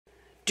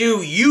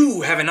Do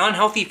you have an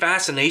unhealthy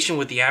fascination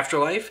with the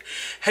afterlife?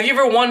 Have you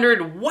ever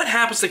wondered what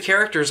happens to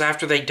characters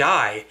after they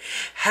die?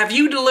 Have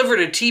you delivered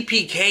a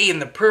TPK in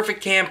the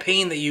perfect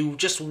campaign that you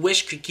just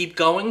wish could keep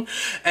going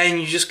and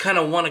you just kind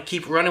of want to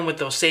keep running with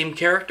those same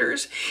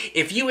characters?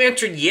 If you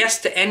answered yes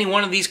to any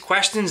one of these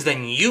questions,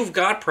 then you've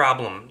got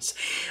problems.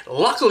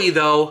 Luckily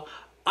though,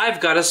 I've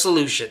got a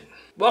solution.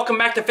 Welcome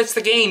back to Fits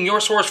the Game, your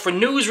source for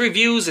news,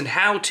 reviews, and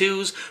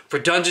how-tos for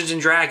Dungeons &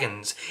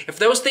 Dragons. If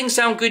those things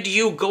sound good to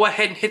you, go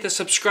ahead and hit the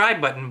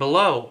subscribe button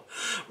below.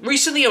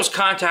 Recently I was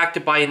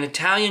contacted by an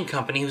Italian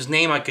company whose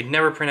name I could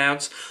never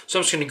pronounce, so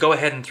I'm just going to go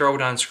ahead and throw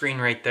it on screen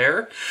right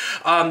there.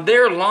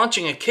 They're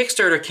launching a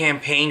Kickstarter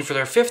campaign for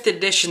their 5th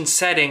edition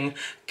setting,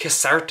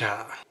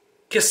 Kisarta.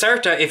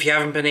 Kisarta, if you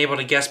haven't been able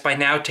to guess by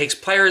now, takes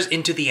players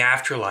into the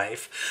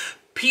afterlife.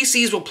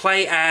 PCs will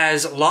play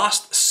as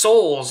lost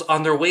souls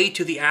on their way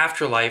to the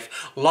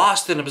afterlife,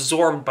 lost and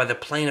absorbed by the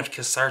plane of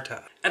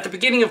Kisarta. At the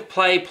beginning of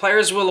play,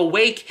 players will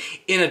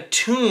awake in a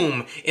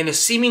tomb in a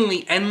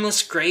seemingly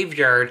endless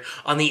graveyard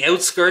on the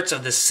outskirts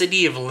of the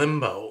city of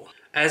Limbo.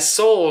 As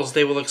souls,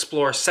 they will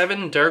explore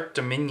 7 dark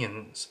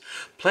dominions,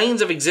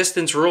 planes of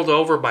existence ruled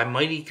over by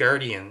mighty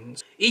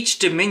guardians. Each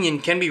dominion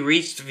can be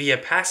reached via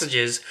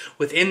passages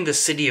within the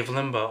city of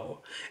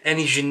Limbo, and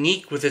is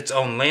unique with its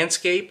own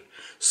landscape,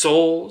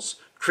 souls,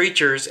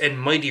 creatures,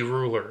 and mighty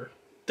ruler.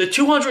 The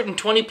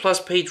 220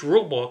 plus page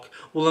rulebook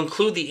will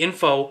include the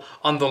info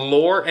on the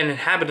lore and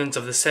inhabitants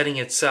of the setting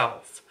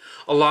itself,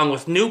 along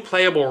with new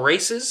playable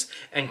races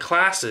and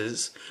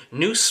classes,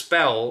 new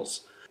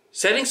spells,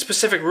 setting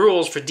specific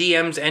rules for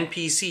DMs and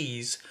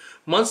PCs,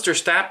 monster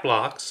stat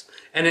blocks,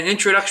 and an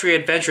introductory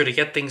adventure to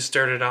get things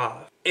started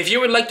off. If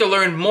you would like to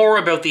learn more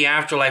about the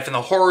afterlife and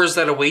the horrors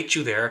that await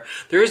you there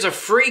is a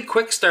free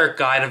quick start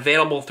guide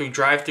available through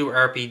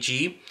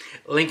DriveThruRPG,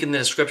 link in the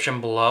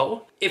description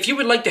below. If you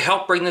would like to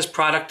help bring this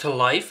product to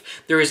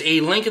life, there is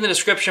a link in the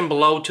description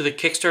below to the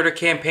Kickstarter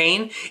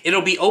campaign.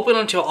 It'll be open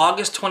until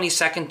August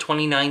 22nd,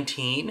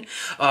 2019,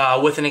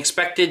 with an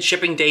expected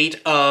shipping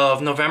date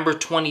of November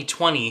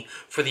 2020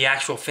 for the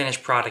actual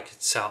finished product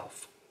itself.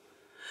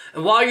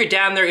 And while you're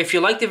down there, if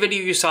you liked the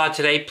video you saw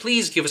today,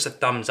 please give us a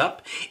thumbs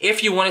up.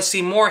 If you want to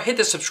see more, hit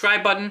the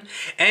subscribe button.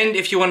 And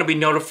if you want to be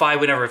notified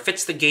whenever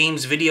Fits the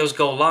Game's videos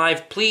go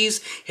live,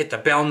 please hit the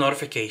bell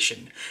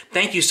notification.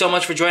 Thank you so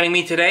much for joining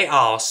me today.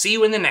 I'll see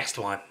you in the next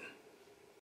one.